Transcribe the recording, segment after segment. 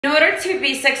In order to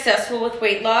be successful with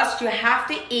weight loss, you have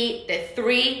to eat the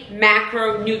 3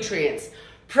 macronutrients: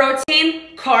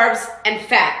 protein, carbs, and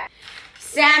fat.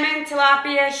 Salmon,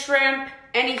 tilapia, shrimp,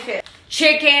 any fish.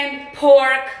 Chicken,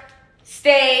 pork,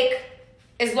 steak,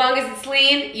 as long as it's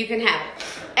lean, you can have it.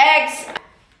 Eggs,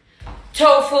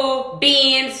 tofu,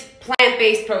 beans,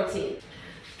 plant-based protein.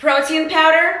 Protein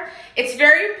powder, it's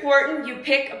very important you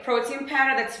pick a protein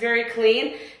powder that's very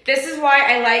clean. This is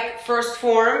why I like First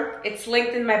Form. It's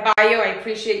linked in my bio. I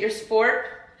appreciate your support.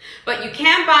 But you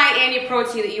can buy any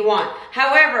protein that you want.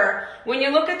 However, when you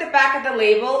look at the back of the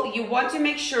label, you want to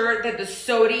make sure that the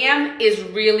sodium is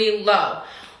really low.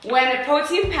 When a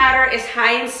protein powder is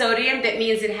high in sodium, that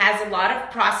means it has a lot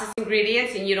of processed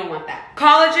ingredients, and you don't want that.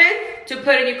 Collagen to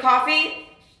put in your coffee,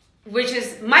 which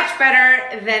is much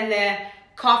better than the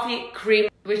coffee cream,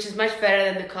 which is much better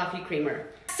than the coffee creamer.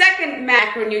 Second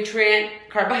macronutrient,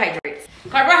 carbohydrates.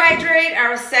 Carbohydrate,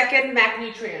 our second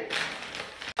macronutrient.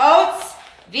 Oats,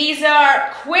 these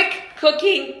are quick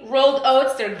cooking rolled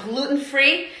oats. They're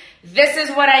gluten-free. This is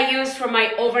what I use for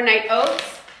my overnight oats.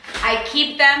 I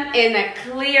keep them in a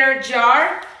clear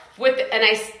jar and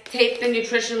I tape the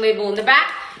nutrition label in the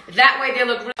back. That way they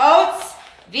look. Oats,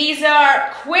 these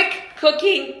are quick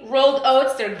cooking rolled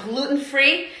oats. They're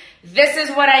gluten-free. This is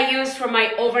what I use for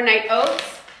my overnight oats.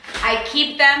 I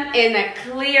keep them in a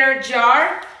clear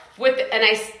jar and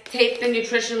I tape the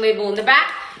nutrition label in the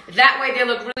back. That way they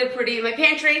look really pretty in my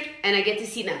pantry and I get to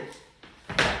see them.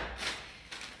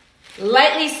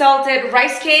 Lightly salted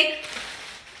rice cake,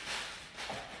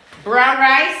 brown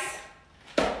rice,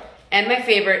 and my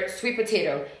favorite, sweet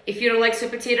potato. If you don't like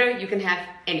sweet potato, you can have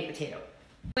any potato.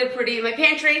 Really pretty in my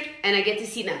pantry and I get to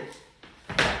see them.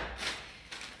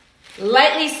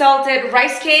 Lightly salted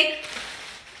rice cake,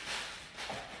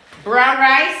 brown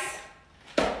rice,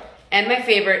 and my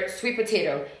favorite, sweet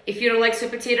potato. If you don't like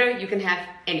sweet potato, you can have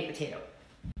any potato.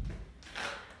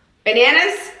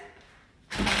 Bananas,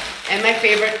 and my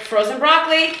favorite, frozen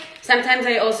broccoli. Sometimes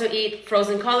I also eat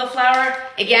frozen cauliflower.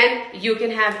 Again, you can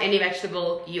have any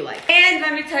vegetable you like. And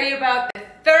let me tell you about the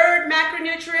third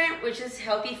macronutrient, which is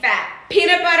healthy fat.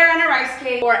 Peanut butter on a rice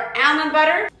cake or almond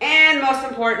butter. And most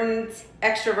important,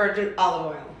 extra virgin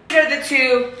olive oil. These are the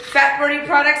 2 fat burning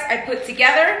products I put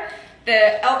together.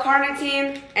 The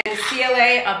L-carnitine and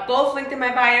CLA are both linked in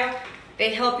my bio.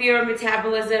 They help your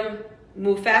metabolism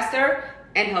move faster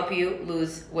and help you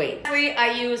lose weight. Lastly,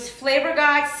 I use Flavor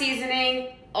God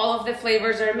seasoning. All of the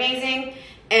flavors are amazing.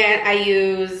 And I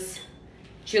use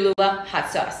Cholula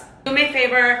hot sauce. Do me a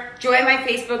favor, join my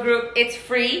Facebook group. It's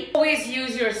free. Always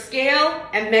use your scale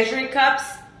and measuring cups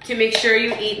to make sure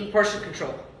you eat in portion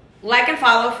control. Like and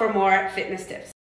follow for more fitness tips.